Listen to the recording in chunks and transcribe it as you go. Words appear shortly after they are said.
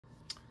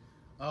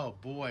Oh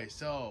boy,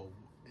 so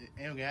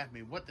Aaron asked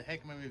me, what the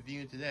heck am I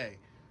reviewing today?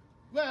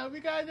 Well, we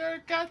got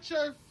another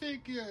gotcha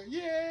figure,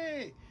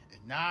 yay! It's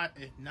not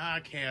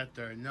a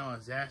character, no,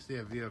 it's actually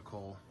a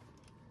vehicle.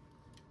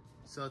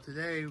 So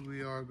today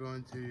we are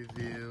going to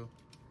review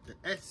the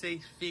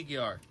S8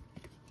 Figuarts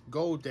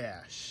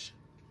Golddash.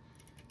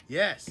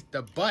 Yes,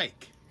 the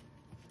bike.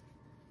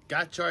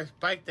 Gotchar's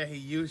bike that he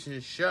used in the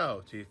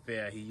show, to be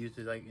fair. He used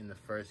it like in the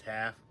first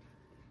half,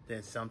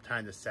 then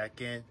sometime the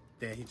second.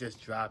 Then he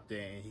just dropped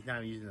it and he's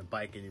not using the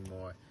bike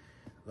anymore.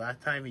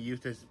 Last time he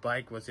used this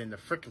bike was in the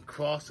freaking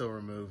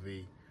crossover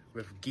movie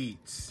with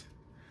Geets.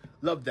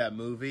 Love that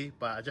movie,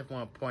 but I just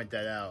want to point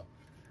that out.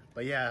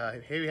 But yeah,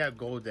 here we have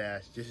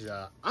Golddash. This is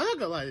I'm not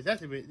gonna lie, this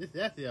is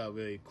actually a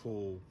really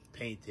cool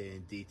painting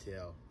and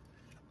detail.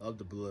 I love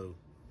the blue.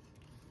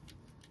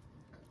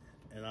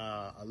 And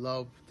I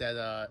love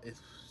that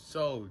it's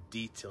so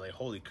detailed, like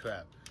holy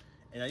crap.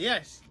 And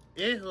yes,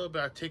 it is a little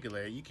bit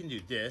articulated. You can do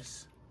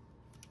this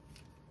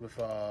with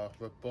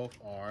both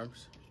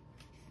arms.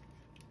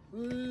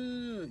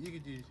 Ooh, you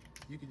could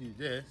do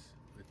this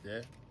with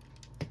this.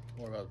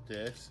 Or about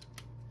this.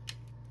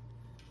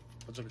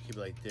 I'm just gonna keep it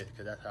like this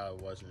because that's how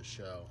it was in the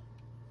show.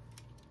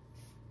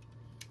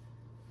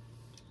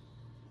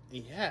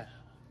 And yeah,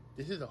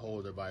 this is the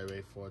holder, by the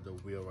way, for the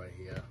wheel right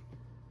here.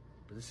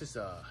 But this is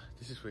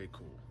pretty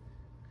cool.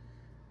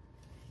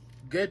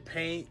 Good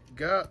paint,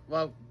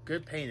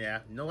 good paint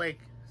app. No like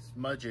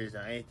smudges or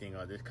anything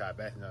on this car.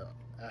 Back now,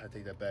 I have to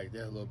take that back.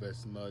 There's a little bit of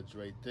smudge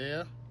right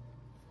there.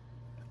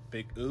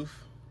 Big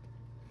oof.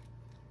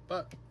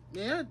 But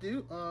yeah,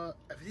 dude,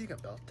 everything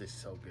about this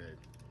is so good.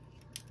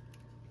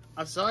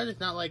 I'm sorry it's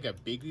not like a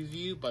big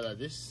review, but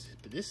this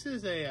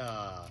is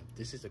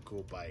a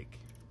cool bike.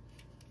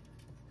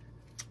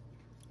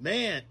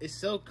 Man, it's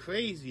so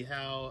crazy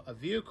how a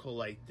vehicle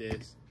like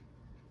this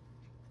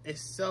is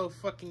so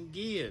fucking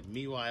geared.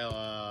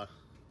 Meanwhile,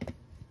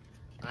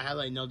 I had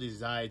like no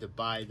desire to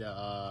buy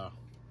the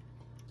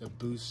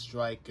Boost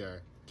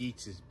Striker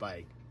Geets'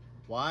 bike.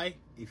 Why?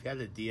 If you have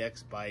the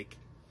DX bike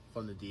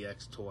from the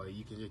DX toy,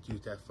 you can just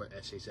use that for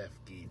SHF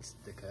Geets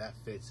because that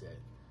fits it.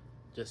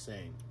 Just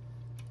saying.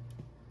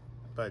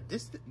 But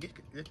this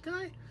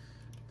guy,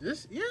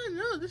 this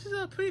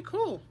is pretty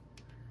cool.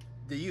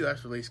 The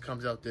US release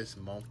comes out this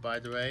month, by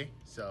the way.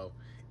 So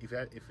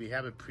if we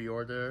have a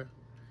pre-order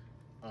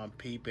on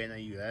PBAN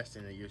and US,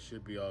 then you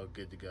should be all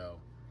good to go.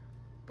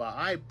 But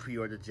I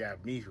pre-ordered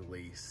Japanese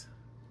release,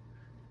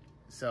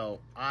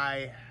 so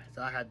I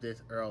had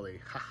this early.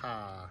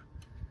 Haha.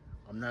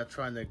 I'm not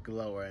trying to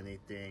glow or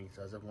anything,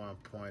 so I just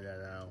want to point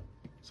that out.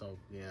 So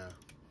yeah.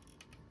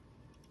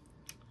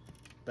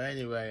 But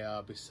anyway,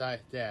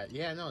 besides that,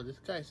 yeah, no, this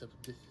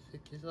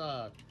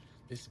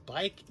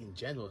bike in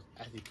general is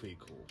actually pretty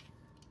cool.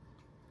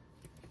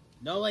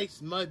 No like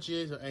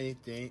smudges or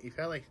anything. If you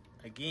have like,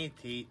 I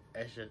guarantee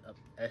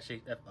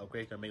SHF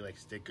Upgrade gonna make like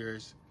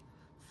stickers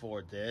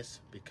for this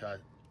because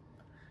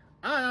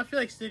I don't know, I feel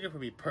like stickers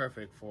would be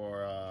perfect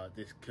for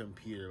this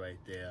computer right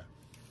there.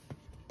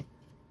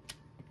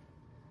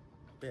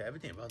 But yeah,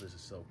 everything about this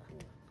is so cool.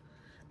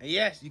 And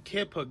yes, you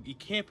can't put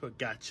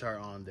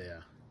Gotchar on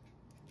there.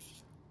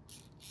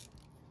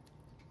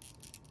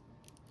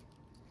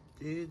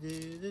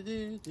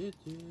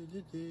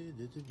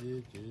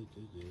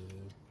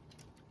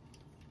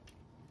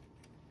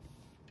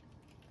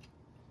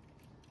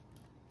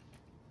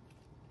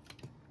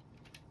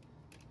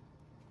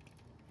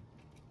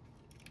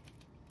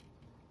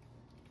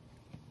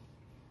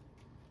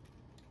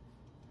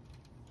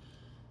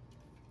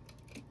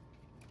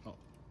 Oh.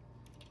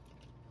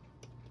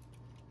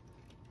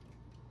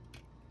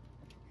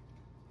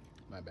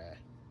 My bad.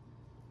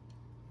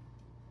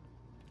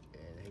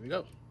 And here we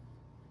go.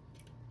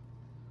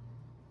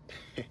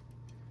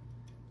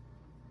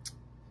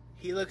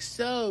 He looks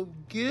so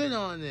good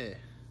on it.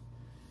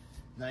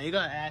 Now you're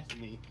gonna ask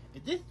me,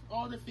 is this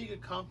all the figure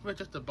comes with?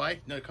 Just the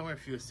bike? No, it comes with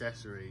a few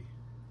accessories.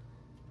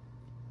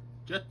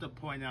 Just to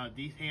point out,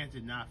 these hands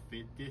did not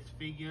fit this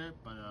figure,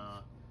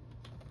 but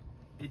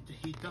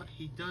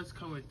he does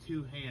come with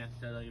two hands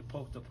that you're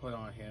supposed to put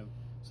on him,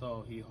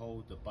 so he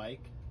holds the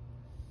bike.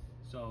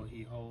 So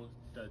he holds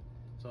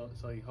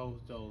he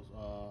holds those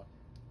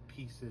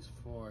pieces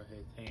for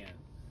his hand,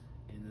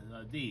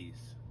 and these.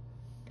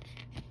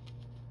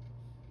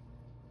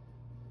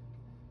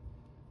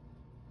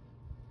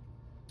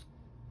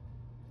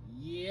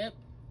 Yep,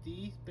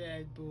 these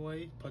bad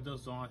boys. Put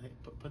those on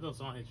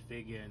his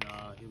figure, and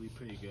he'll be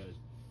pretty good.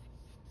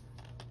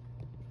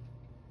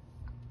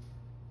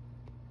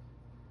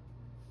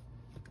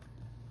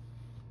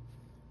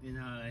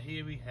 And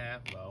here we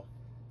have, well,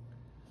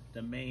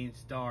 the main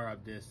star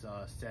of this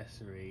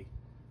accessory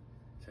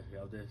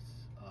of this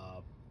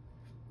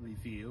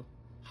review.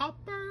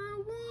 Hopper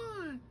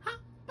 1!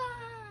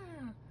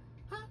 Hopper!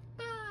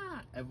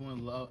 Hopper!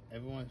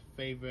 Everyone's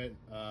favorite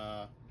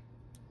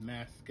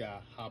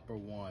mascot, Hopper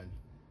 1.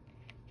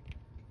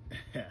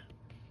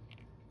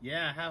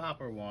 Yeah, I have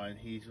Hopper 1.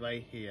 He's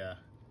right here.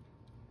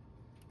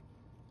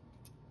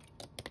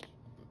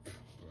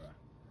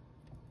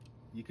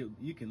 You can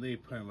literally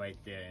put him right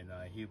there, and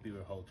he'll be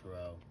with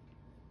Hotaro.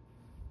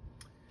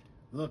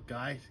 Look,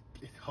 guys,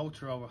 it's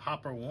Hotaro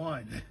Hopper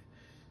 1.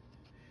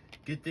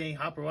 Good thing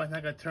Hopper 1's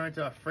not gonna turn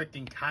into a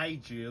freaking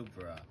kaiju,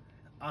 bruh.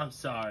 I'm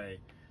sorry.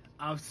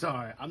 I'm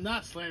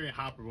not slandering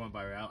Hopper 1,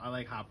 by the way. I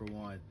like Hopper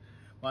 1.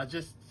 But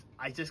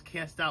I just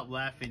can't stop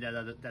laughing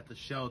that the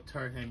show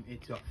turned him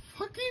into a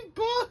fucking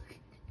bug!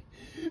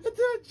 Into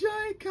a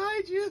giant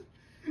kaiju!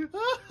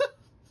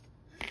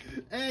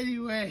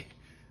 Anyway.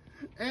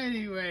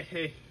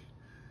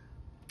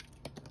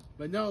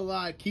 But no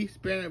lie, keep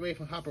sparing away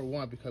from Hopper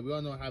 1 because we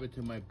all know what happened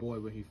to my boy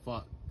when he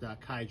fought the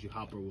kaiju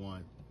Hopper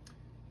 1.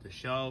 The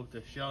show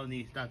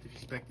needs to stop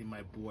disrespecting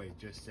my boy,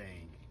 just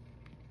saying.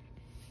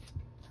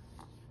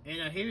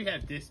 And here we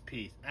have this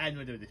piece. I have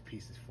no idea what this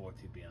piece is for,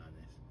 to be honest.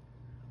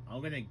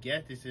 I'm gonna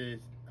guess this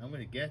is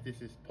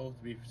supposed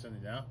to be for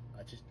something else.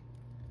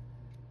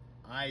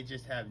 I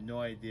just have no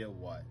idea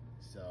what.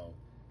 So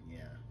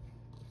yeah.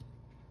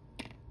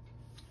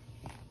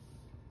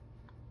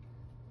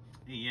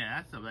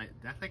 Yeah,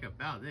 that's like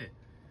about it.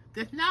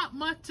 There's not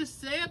much to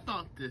say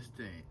about this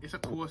thing. It's a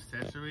cool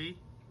accessory.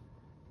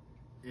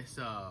 It's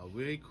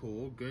really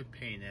cool, good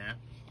paint app.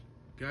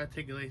 Good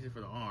articulation for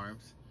the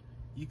arms.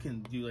 You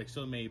can do like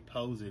so many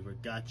poses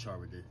with gacha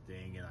with this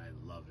thing, and I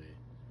love it.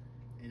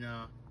 And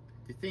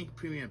the thing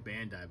premium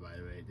Bandai, by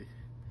the way.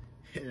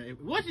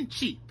 It wasn't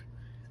cheap,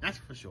 that's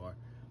for sure.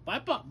 But I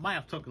bought mine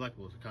off Token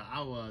Collectibles because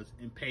I was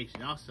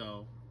impatient.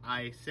 Also,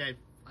 I said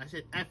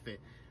F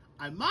it.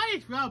 I might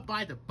as well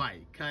buy the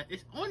bike because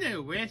it's only a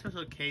rare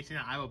special occasion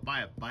that I will buy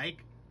a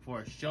bike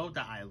for a show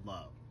that I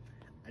love.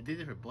 I did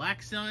it for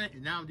Black Sun,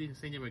 and now I'm doing the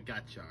same thing with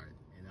Gotchard.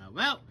 And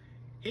well,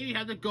 here you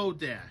have the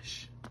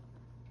Golddash.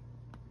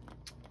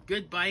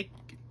 Good bike.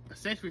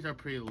 Accessories are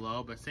pretty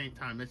low, but at the same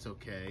time, it's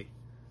okay.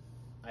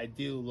 I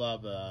do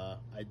love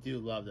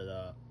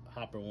that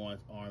Hopper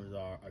 1's arms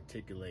are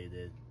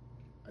articulated.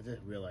 I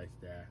just realized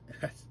that.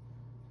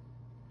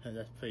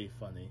 That's pretty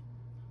funny.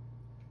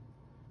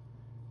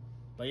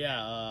 But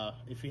yeah,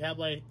 if you have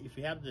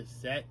the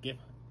set,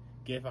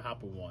 give a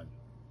Hopper 1.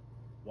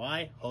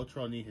 Why?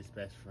 Hotaro needs his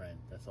best friend.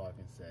 That's all I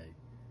can say.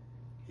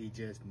 He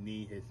just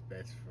needs his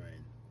best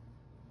friend.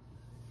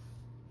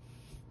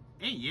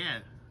 And yeah,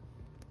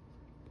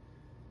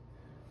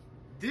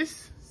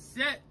 this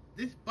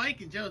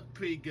bike in general is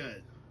pretty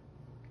good.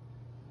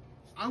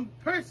 I'm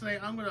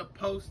gonna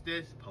post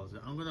this.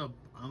 I'm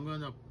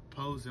gonna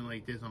pose him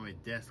like this on my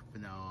desk for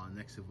now on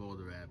next to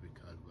Volderad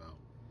because, well,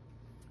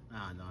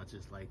 I don't know. I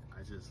just like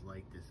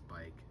this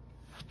bike.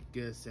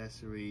 Good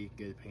accessory,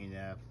 good paint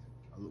app.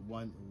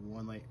 One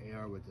like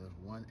air with the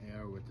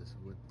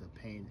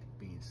paint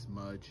being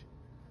smudged.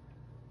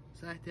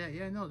 So like that,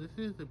 yeah, no, this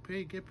is a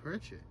pretty good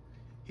purchase.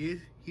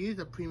 Here's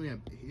a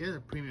premium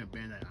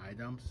Bandai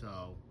item,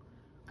 so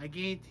I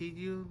guarantee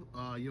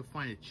you'll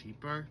find it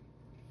cheaper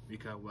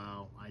because,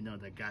 well, I know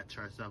that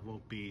gacha stuff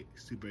won't be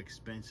super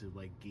expensive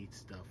like Geek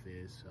stuff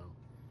is, so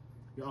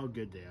you're all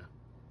good there.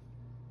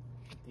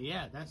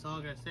 Yeah, that's all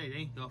I gotta say.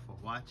 Thank you all for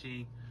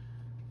watching.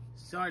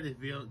 Sorry this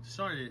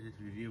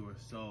review was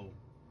so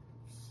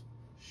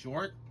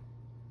short.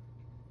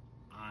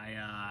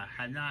 I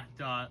had not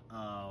thought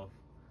of.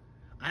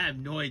 I have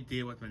no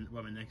idea what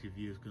my next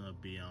review is gonna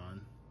be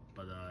on,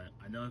 but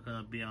I know it's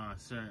gonna be on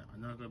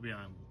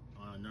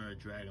another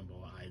Dragon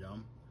Ball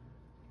item.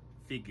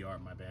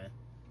 Figuart, my bad.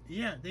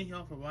 Yeah, thank you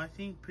all for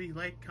watching. Please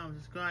like, comment,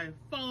 subscribe,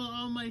 follow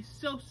all my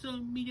social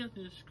media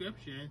in the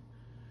description.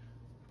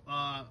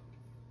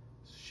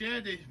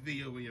 Share this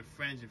video with your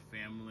friends and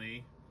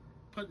family.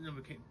 Put the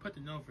notification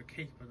button on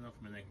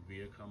for my next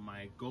video. Cause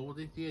my goal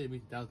this year is to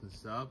reach 1,000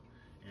 subs,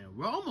 and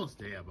we're almost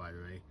there, by the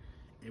way.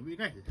 And with you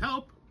guys'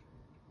 help,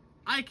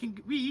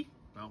 we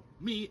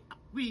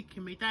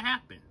can make that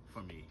happen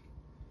for me.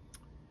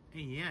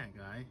 And yeah,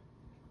 guys,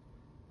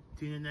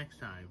 tune in next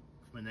time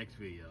for my next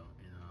video.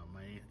 And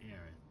my name is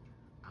Aaron.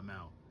 I'm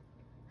out.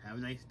 Have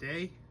a nice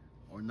day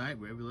or night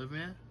wherever you live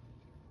in.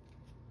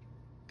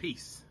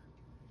 Peace.